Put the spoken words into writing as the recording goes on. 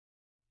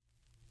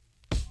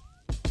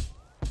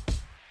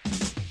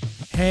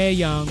Hey,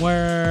 young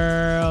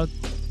world.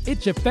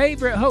 It's your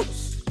favorite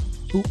host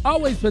who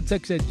always puts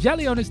extra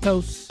jelly on his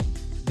toast.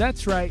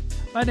 That's right.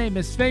 My name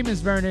is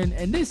Famous Vernon,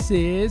 and this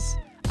is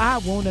I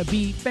Wanna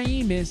Be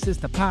Famous. It's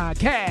the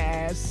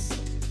podcast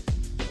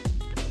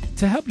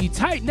to help you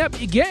tighten up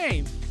your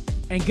game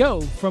and go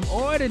from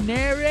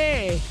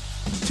ordinary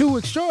to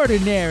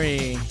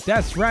extraordinary.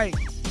 That's right.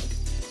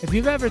 If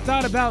you've ever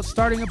thought about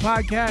starting a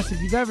podcast,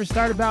 if you've ever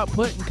started about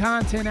putting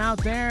content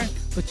out there,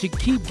 but you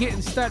keep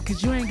getting stuck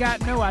because you ain't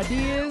got no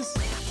ideas,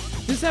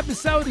 this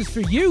episode is for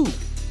you.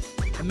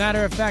 As a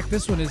matter of fact,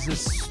 this one is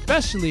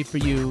especially for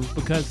you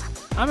because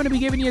I'm going to be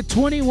giving you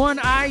 21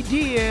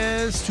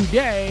 ideas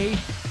today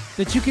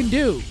that you can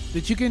do,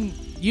 that you can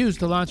use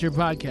to launch your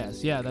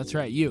podcast. Yeah, that's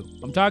right, you.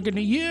 I'm talking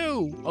to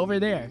you over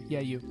there. Yeah,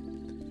 you.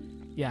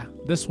 Yeah,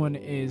 this one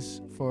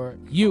is for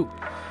you.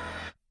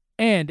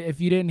 And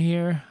if you didn't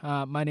hear,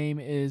 my name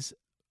is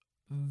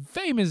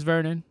Famous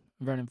Vernon.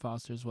 Vernon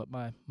Foster is what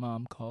my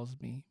mom calls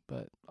me,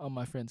 but all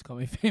my friends call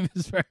me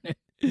Famous Vernon.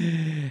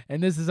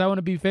 And this is I Want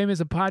to Be Famous,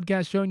 a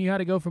podcast showing you how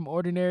to go from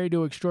ordinary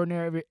to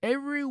extraordinary.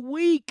 Every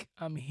week,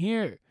 I'm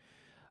here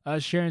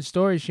sharing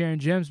stories, sharing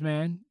gems,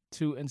 man,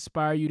 to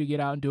inspire you to get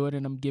out and do it.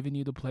 And I'm giving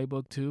you the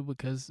playbook, too,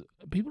 because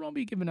people don't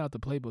be giving out the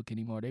playbook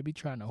anymore. They be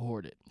trying to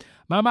hoard it.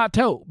 My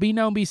motto, be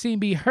known, be seen,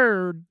 be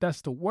heard.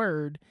 That's the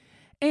word.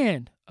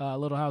 And a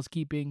little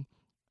housekeeping,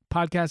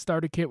 podcast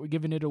starter kit, we're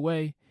giving it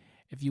away.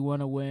 If you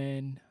want to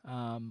win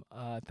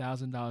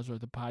 $1,000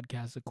 worth of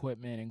podcast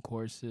equipment and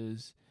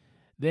courses,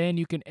 then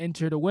you can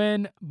enter to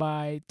win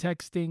by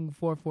texting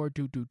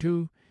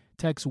 44222.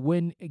 Text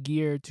WIN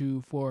GEAR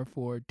to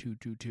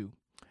 44222.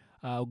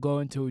 We'll go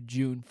until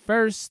June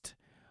 1st.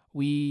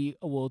 We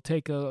will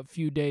take a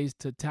few days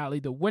to tally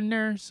the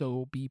winner,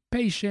 so be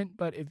patient.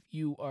 But if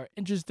you are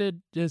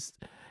interested, just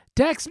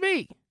text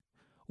me,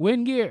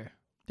 WIN GEAR.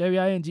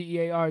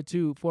 WINGEAR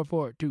to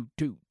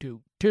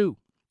 44222.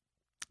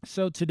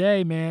 So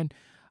today, man,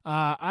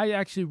 I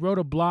actually wrote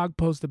a blog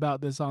post about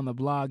this on the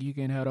blog. You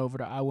can head over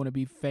to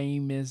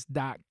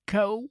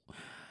iwannabefamous.co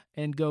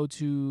and go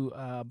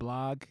to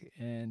blog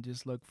and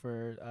just look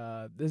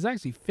for, there's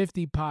actually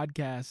 50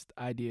 podcast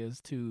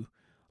ideas to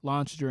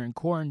launch during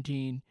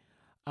quarantine.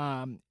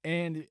 And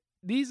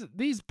these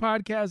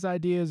podcast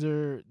ideas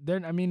are,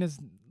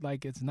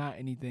 it's not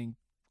anything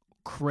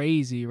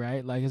crazy,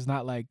 right? Like, it's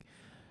not like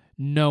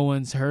no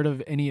one's heard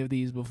of any of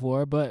these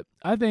before, but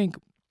I think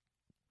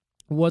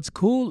what's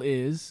cool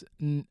is,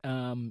 you're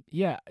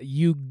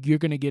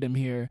going to get them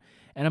here,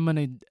 and I'm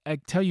going to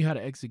tell you how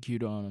to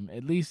execute on them.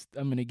 At least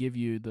I'm going to give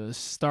you the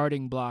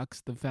starting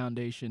blocks, the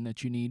foundation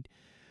that you need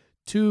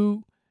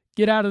to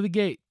get out of the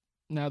gate.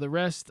 Now, the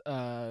rest,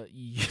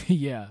 we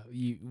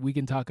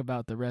can talk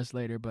about the rest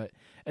later, but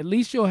at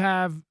least you'll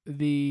have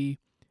the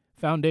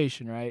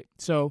foundation, right?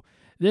 So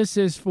this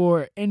is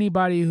for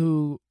anybody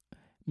who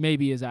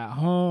maybe is at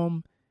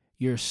home,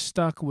 you're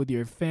stuck with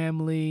your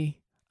family,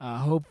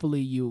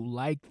 hopefully you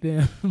like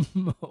them,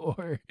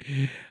 or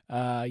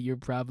you're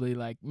probably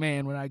like,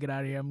 man, when I get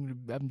out of here,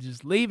 I'm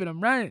just leaving, I'm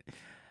running.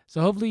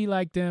 So hopefully you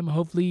like them,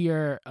 hopefully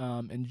you're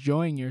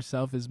enjoying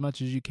yourself as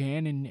much as you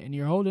can, and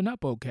you're holding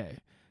up okay.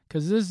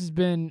 Because this has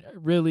been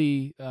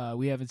really,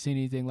 we haven't seen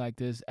anything like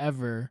this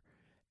ever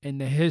in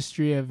the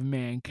history of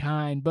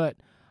mankind, but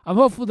I'm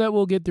hopeful that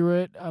we'll get through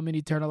it. I'm an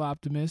eternal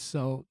optimist,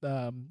 so,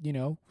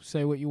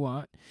 say what you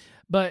want.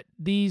 But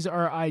these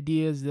are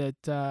ideas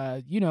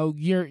that,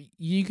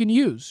 you can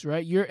use,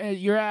 right?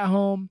 You're at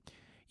home.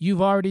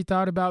 You've already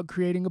thought about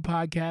creating a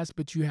podcast,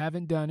 but you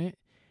haven't done it.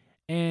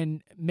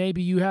 And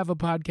maybe you have a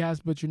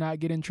podcast, but you're not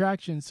getting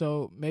traction.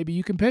 So maybe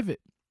you can pivot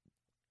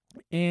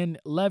and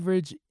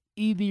leverage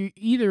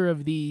either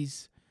of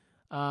these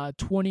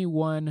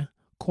 21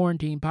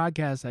 quarantine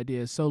podcast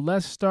ideas. So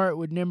let's start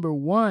with number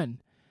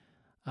one.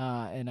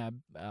 I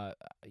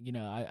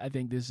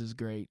think this is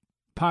great.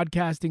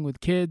 Podcasting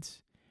with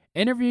kids.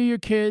 Interview your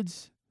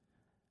kids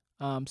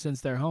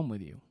since they're home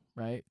with you,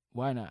 right?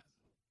 Why not?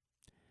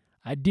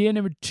 Idea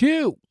number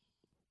two.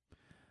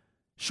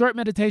 Short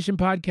meditation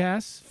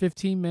podcasts,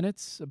 15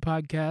 minutes, a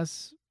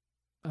podcast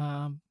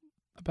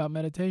about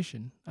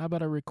meditation. How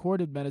about a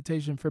recorded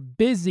meditation for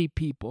busy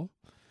people?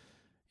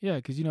 Yeah,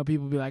 because,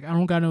 people be like, I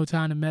don't got no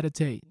time to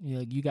meditate.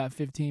 You're like, you got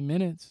 15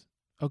 minutes?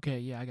 Okay,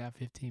 yeah, I got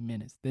 15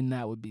 minutes. Then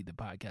that would be the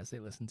podcast they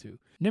listen to.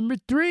 Number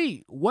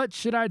three, what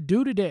should I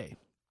do today?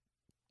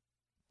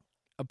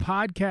 A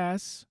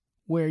podcast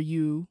where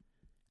you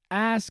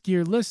ask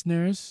your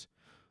listeners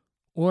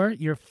or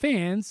your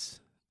fans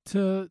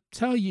to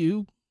tell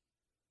you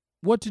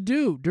what to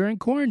do during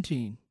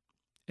quarantine.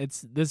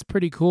 That's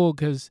pretty cool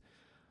because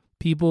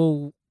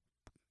people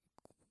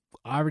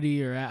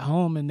already are at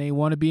home and they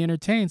want to be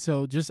entertained.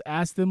 So just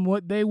ask them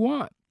what they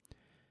want.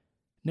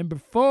 Number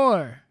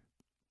four,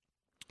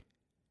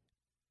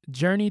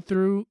 journey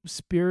through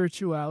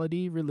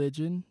spirituality,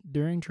 religion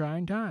during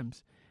trying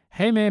times.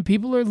 Hey, man,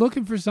 people are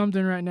looking for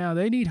something right now.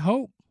 They need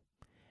hope.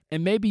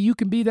 And maybe you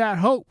can be that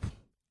hope.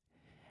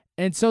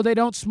 And so they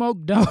don't smoke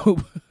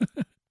dope.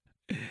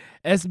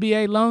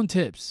 SBA loan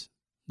tips.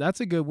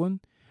 That's a good one.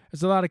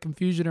 There's a lot of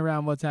confusion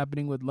around what's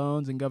happening with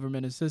loans and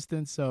government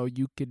assistance, so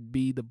you could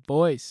be the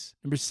voice.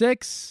 Number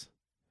 6,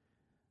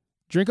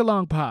 Drink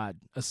Along Pod,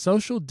 a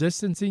social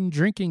distancing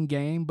drinking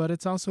game, but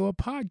it's also a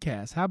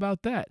podcast. How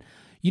about that?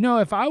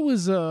 If I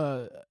was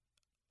a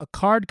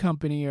card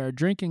company or a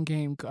drinking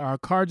game or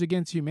Cards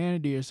Against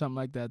Humanity or something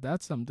like that,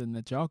 that's something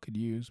that y'all could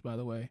use, by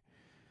the way.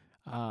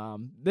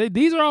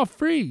 These are all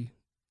free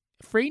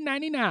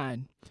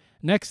 99.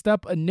 Next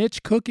up, a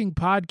niche cooking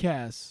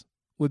podcast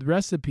with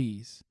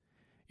recipes.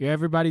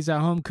 Everybody's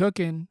at home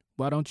cooking.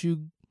 Why don't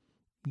you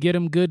get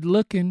them good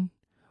looking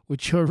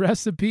with your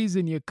recipes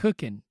and your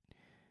cooking?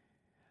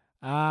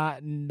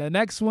 The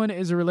next one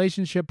is a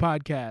relationship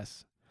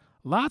podcast.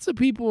 Lots of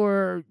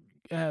people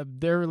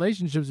their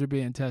relationships are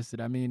being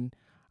tested. I mean,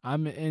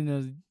 I'm in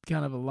a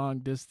kind of a long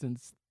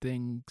distance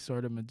thing,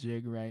 sort of a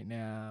jig right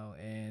now.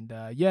 And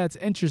it's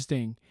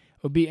interesting.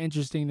 It would be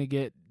interesting to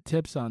get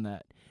tips on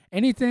that.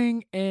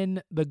 Anything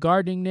in the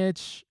gardening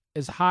niche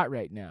is hot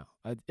right now.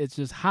 It's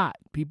just hot.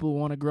 People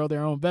want to grow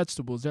their own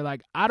vegetables. They're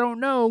like, I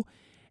don't know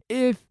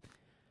if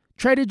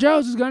Trader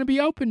Joe's is going to be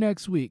open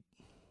next week.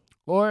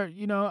 Or,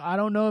 I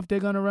don't know if they're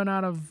going to run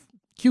out of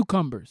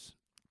cucumbers.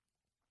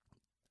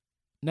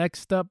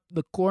 Next up,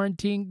 the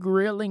Quarantine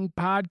Grilling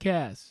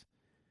Podcast.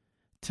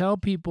 Tell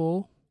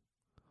people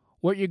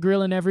what you're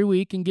grilling every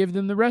week and give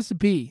them the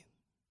recipe.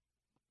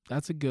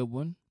 That's a good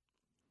one.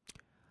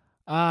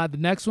 The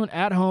next one,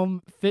 At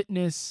Home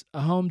Fitness,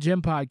 a home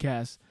gym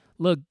podcast.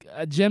 Look,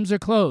 gyms are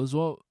closed.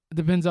 Well, it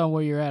depends on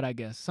where you're at, I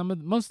guess.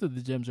 Most of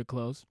the gyms are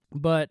closed,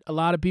 but a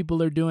lot of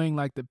people are doing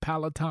like the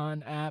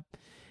Peloton app,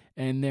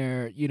 and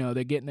they're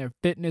getting their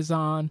fitness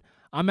on.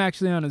 I'm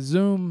actually on a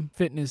Zoom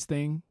fitness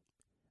thing.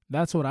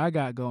 That's what I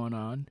got going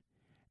on,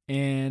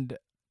 and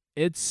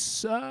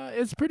it's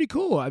pretty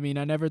cool. I mean,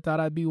 I never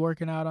thought I'd be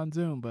working out on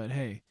Zoom, but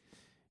hey,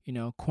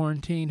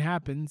 quarantine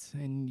happens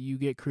and you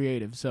get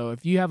creative. So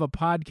if you have a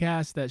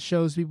podcast that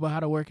shows people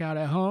how to work out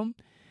at home,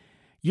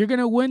 you're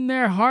going to win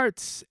their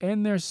hearts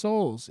and their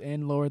souls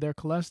and lower their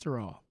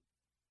cholesterol.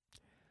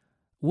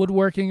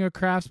 Woodworking or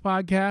crafts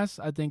podcast,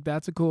 I think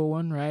that's a cool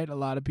one, right? A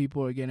lot of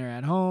people are getting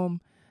at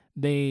home.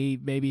 They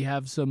maybe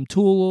have some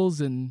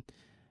tools and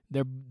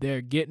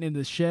they're getting in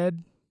the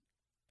shed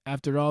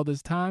after all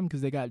this time because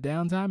they got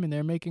downtime and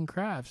they're making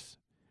crafts.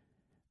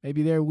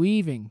 Maybe they're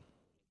weaving.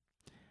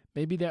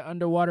 Maybe they're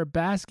underwater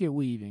basket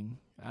weaving.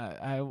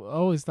 I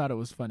always thought it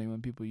was funny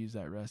when people use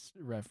that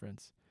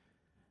reference.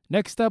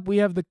 Next up, we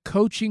have the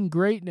Coaching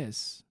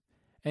Greatness,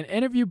 an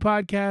interview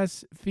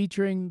podcast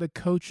featuring the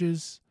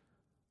coaches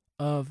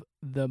of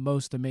the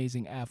most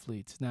amazing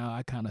athletes. Now,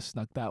 I kind of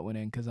snuck that one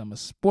in because I'm a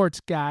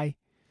sports guy,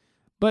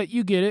 but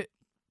you get it.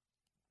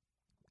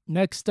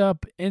 Next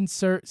up,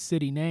 Insert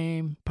City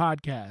Name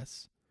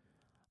Podcast,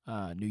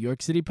 New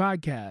York City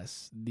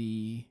Podcast,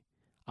 the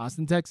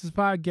Austin, Texas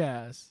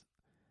Podcast,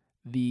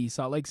 the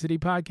Salt Lake City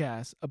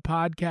Podcast, a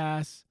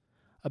podcast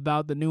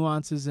about the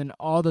nuances and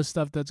all the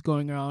stuff that's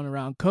going on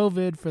around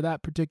COVID for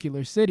that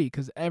particular city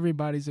because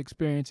everybody's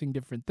experiencing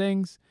different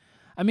things.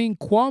 I mean,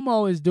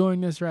 Cuomo is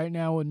doing this right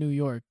now in New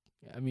York.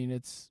 I mean,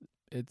 it's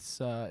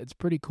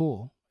pretty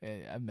cool.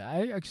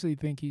 I actually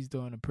think he's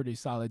doing a pretty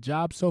solid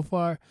job so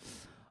far.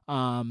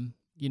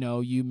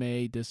 You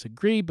may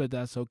disagree, but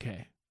that's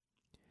okay.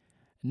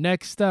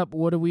 Next up,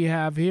 what do we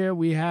have here?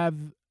 We have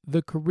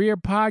the Career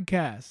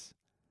Podcast.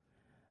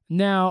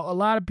 Now, a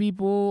lot of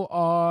people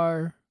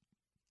are,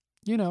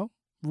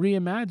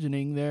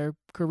 reimagining their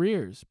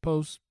careers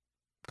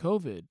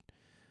post-COVID.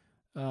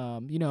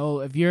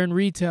 If you're in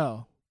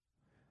retail,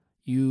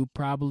 you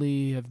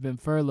probably have been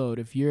furloughed.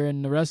 If you're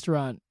in the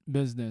restaurant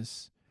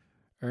business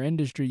or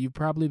industry, you've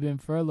probably been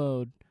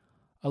furloughed.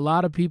 A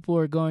lot of people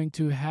are going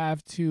to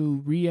have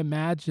to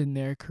reimagine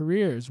their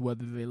careers,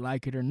 whether they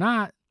like it or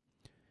not.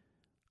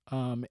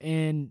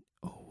 And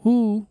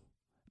who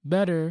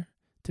better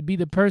to be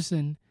the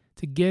person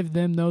to give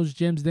them those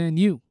gems than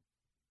you?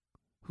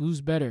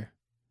 Who's better?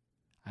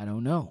 I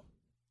don't know.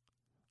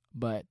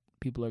 But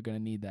people are going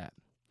to need that.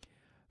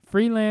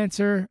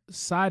 Freelancer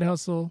Side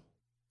Hustle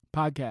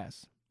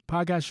Podcast.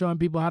 Podcast showing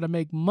people how to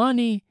make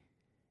money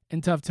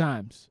in tough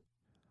times.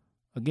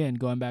 Again,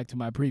 going back to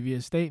my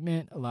previous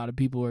statement, a lot of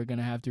people are going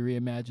to have to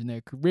reimagine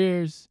their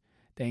careers.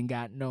 They ain't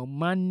got no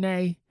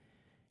money.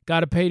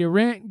 Got to pay the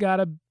rent. Got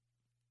to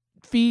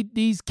feed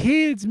these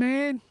kids,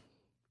 man.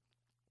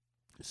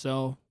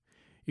 So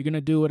you're going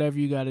to do whatever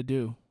you got to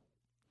do.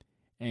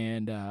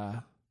 And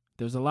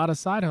there's a lot of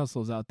side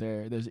hustles out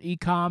there. There's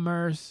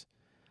e-commerce.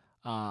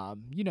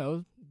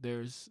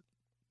 There's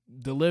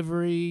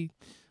delivery,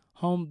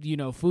 home,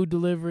 food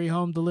delivery,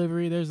 home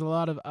delivery. There's a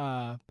lot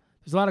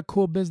of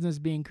cool business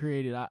being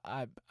created.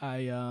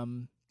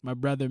 My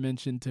brother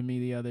mentioned to me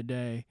the other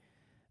day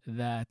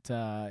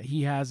that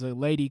he has a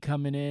lady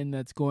coming in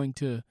that's going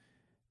to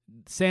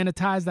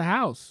sanitize the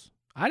house.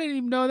 I didn't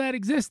even know that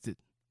existed,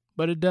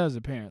 but it does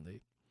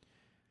apparently.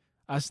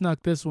 I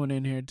snuck this one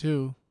in here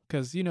too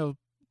because,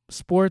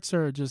 sports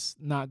are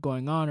just not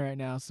going on right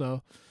now.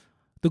 So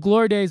the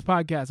Glory Days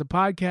Podcast, a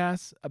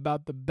podcast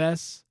about the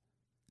best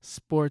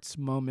sports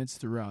moments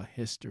throughout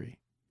history.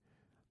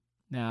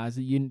 Now,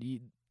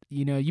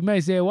 you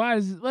may say, what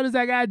does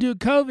that got to do with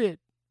COVID?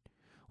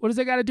 What does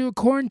that got to do with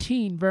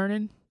quarantine,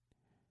 Vernon?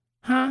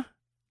 Huh?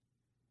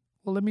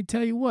 Well, let me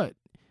tell you what.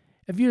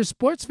 If you're a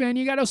sports fan,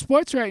 you got no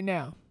sports right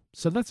now.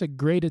 So that's a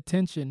great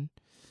attention.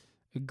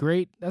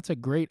 That's a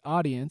great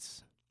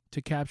audience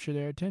to capture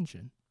their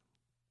attention.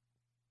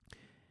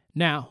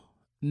 Now,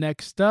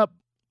 next up,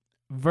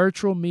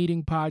 virtual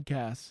meeting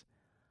podcasts.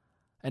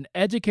 An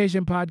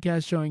education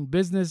podcast showing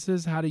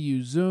businesses how to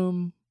use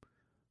Zoom,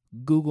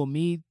 Google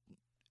Meet,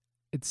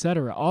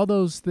 etc. All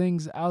those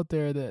things out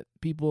there that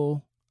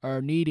people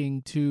are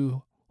needing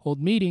to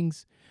hold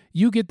meetings,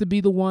 you get to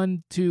be the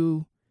one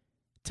to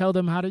tell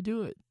them how to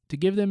do it, to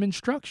give them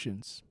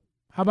instructions.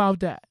 How about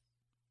that?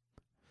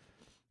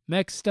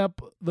 Next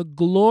up, the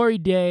glory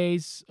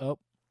days.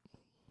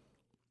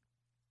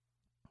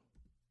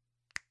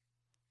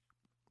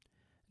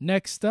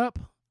 Next up,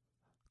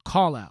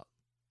 call out.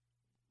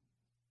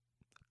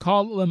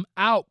 Call them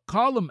out.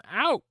 Call them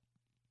out.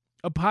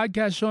 A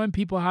podcast showing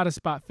people how to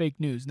spot fake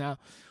news. Now,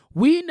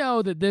 we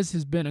know that this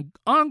has been an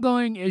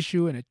ongoing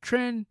issue and a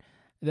trend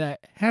that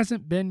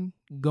hasn't been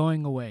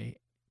going away.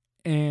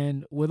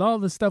 And with all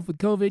the stuff with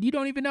COVID, you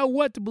don't even know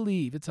what to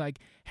believe. It's like,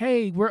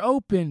 hey, we're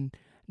open.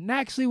 And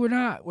actually, we're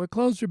not. We're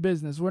closed for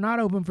business. We're not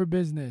open for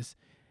business.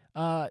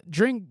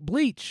 Drink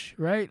bleach,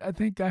 right? I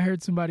think I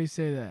heard somebody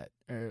say that.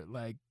 Or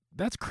like,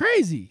 that's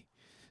crazy.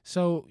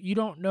 So you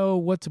don't know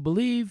what to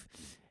believe.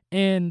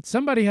 And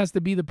somebody has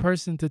to be the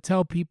person to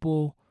tell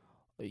people,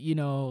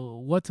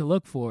 what to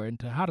look for and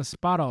to how to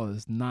spot all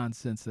this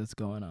nonsense that's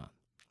going on.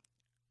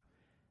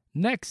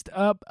 Next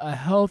up, a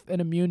health and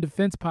immune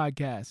defense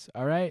podcast.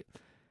 All right.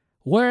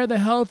 Where are the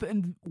health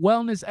and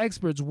wellness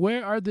experts?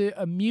 Where are the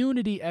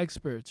immunity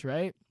experts,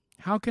 right?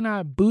 How can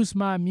I boost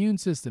my immune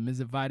system? Is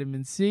it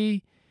vitamin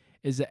C?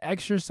 Is it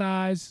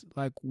exercise?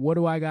 Like, what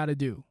do I got to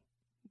do?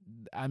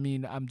 I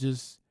mean,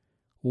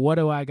 what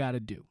do I got to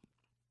do?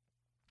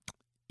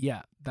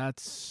 Yeah,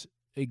 that's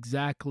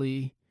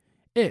exactly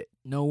it.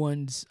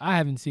 I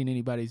haven't seen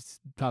anybody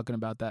talking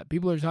about that.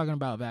 People are talking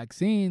about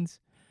vaccines.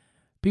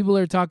 People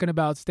are talking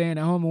about staying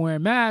at home and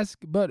wearing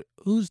masks, but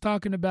who's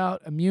talking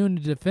about immune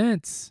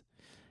defense?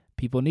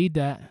 People need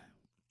that.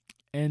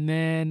 And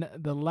then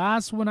the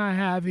last one I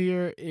have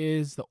here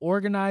is the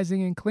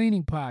organizing and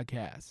cleaning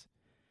podcast.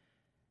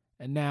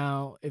 And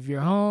now, if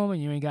you're home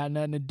and you ain't got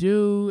nothing to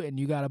do and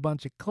you got a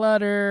bunch of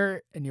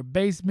clutter in your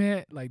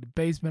basement, like the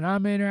basement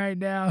I'm in right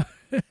now,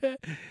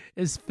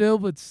 is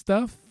filled with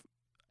stuff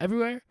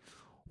everywhere,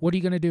 what are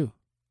you going to do?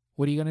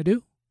 What are you going to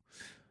do?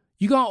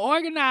 You're going to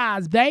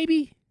organize,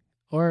 baby.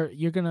 Or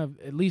you're going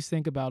to at least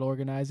think about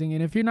organizing.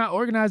 And if you're not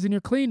organizing,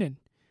 you're cleaning.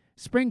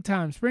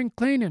 Springtime, spring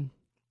cleaning.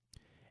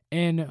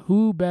 And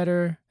who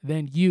better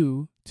than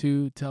you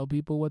to tell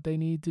people what they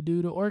need to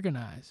do to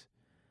organize?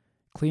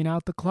 Clean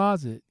out the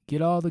closet.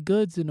 Get all the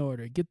goods in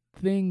order. Get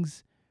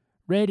things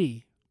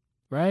ready,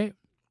 right?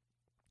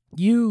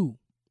 You,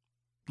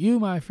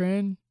 my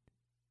friend.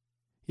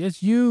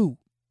 Yes, you.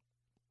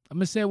 I'm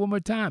going to say it one more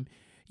time.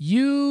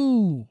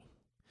 You.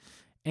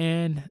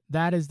 And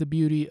that is the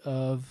beauty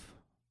of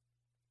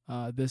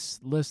this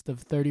list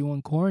of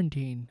 31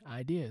 quarantine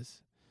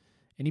ideas.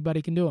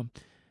 Anybody can do them.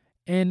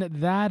 And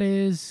that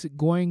is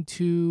going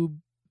to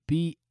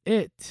be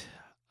it.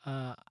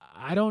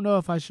 I don't know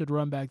if I should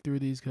run back through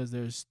these because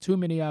there's too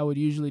many. I would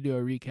usually do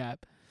a recap.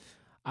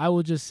 I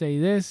will just say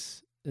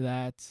this,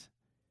 that,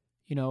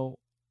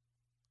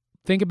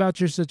 think about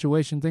your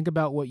situation. Think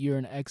about what you're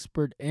an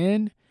expert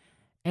in.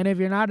 And if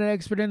you're not an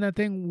expert in that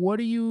thing, what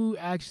do you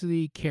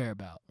actually care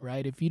about,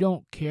 right? If you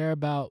don't care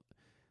about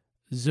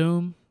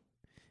Zoom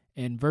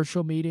and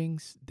virtual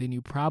meetings, then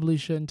you probably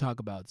shouldn't talk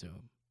about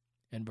Zoom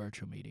and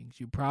virtual meetings.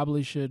 You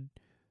probably should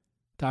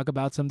talk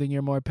about something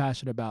you're more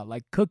passionate about,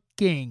 like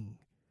cooking,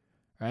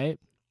 right?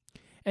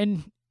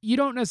 And you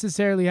don't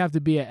necessarily have to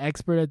be an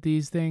expert at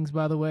these things,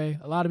 by the way.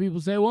 A lot of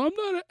people say, well, I'm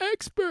not an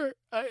expert.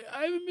 I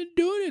haven't been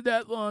doing it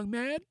that long,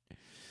 man.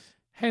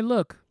 Hey,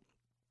 look,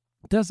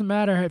 it doesn't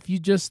matter if you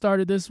just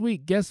started this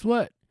week. Guess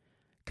what?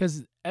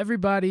 Because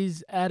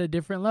everybody's at a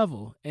different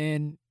level.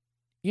 And,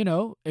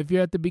 if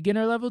you're at the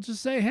beginner level,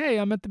 just say, hey,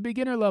 I'm at the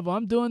beginner level.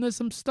 I'm doing this.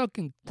 I'm stuck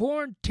in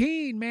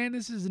quarantine, man.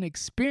 This is an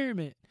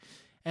experiment.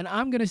 And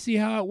I'm going to see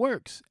how it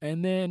works.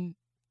 And then,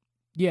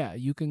 yeah,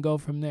 you can go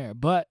from there.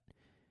 But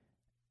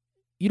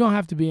you don't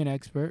have to be an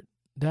expert.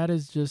 That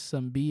is just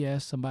some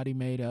BS somebody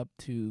made up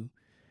to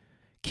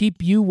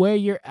keep you where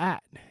you're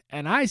at.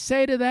 And I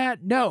say to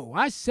that, no.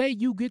 I say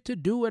you get to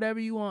do whatever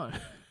you want.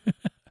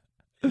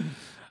 All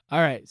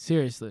right,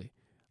 seriously.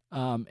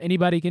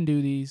 Anybody can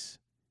do these.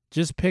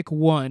 Just pick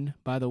one,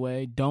 by the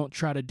way. Don't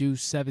try to do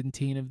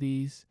 17 of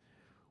these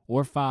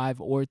or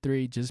 5 or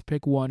 3. Just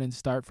pick one and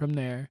start from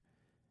there.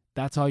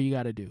 That's all you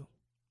got to do.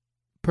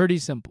 Pretty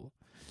simple.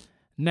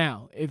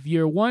 Now, if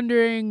you're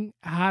wondering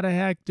how the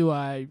heck do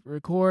I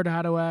record,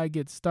 how do I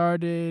get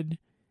started,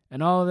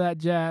 and all of that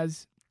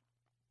jazz,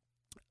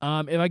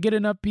 if I get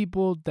enough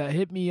people that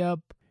hit me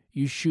up,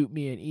 you shoot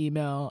me an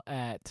email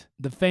at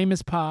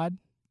thefamouspod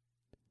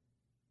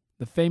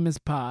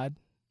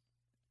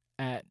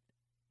at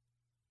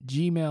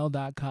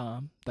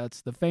gmail.com.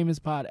 That's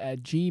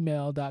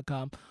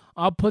thefamouspod@gmail.com.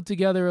 I'll put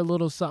together a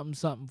little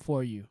something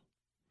for you.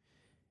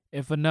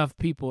 If enough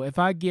people, if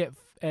I get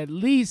at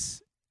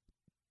least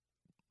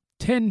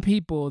 10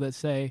 people that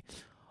say,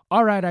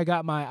 all right, I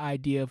got my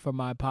idea for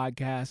my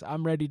podcast.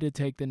 I'm ready to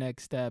take the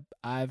next step.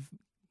 I've,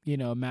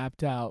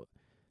 mapped out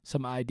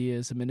some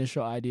ideas, some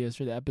initial ideas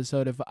for the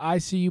episode. If I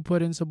see you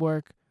put in some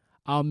work,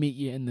 I'll meet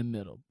you in the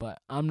middle. But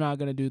I'm not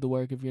going to do the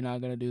work if you're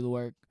not going to do the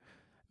work,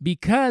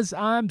 because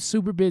I'm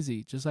super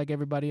busy, just like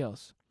everybody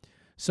else.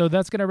 So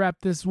that's going to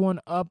wrap this one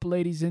up,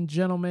 ladies and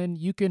gentlemen.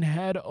 You can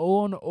head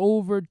on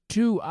over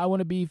to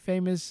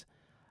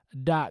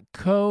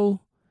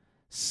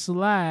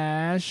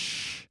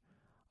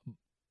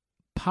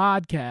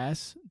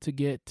iwannabefamous.co/podcast to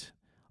get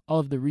all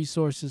of the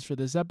resources for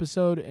this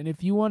episode. And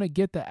if you want to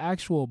get the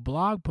actual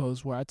blog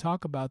post where I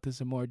talk about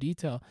this in more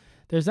detail,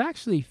 there's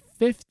actually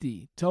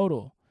 50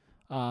 total.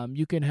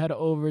 You can head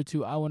over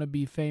to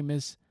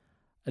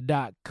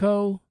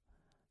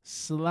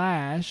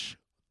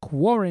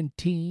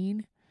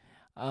iwannabefamous.co/quarantine.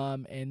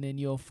 And then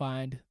you'll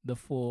find the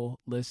full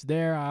list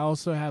there. I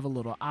also have a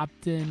little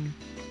opt-in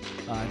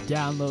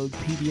download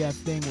PDF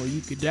thing where you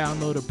could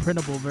download a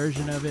printable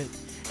version of it,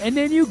 and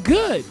then you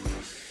good.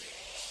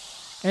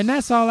 And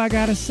that's all I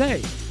gotta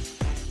say.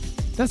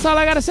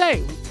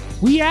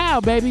 We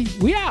out, baby.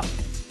 We out.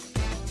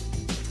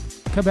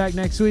 Come back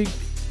next week.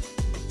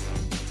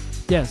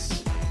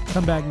 Yes,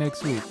 come back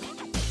next week.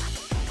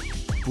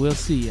 We'll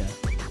see ya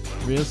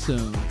real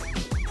soon.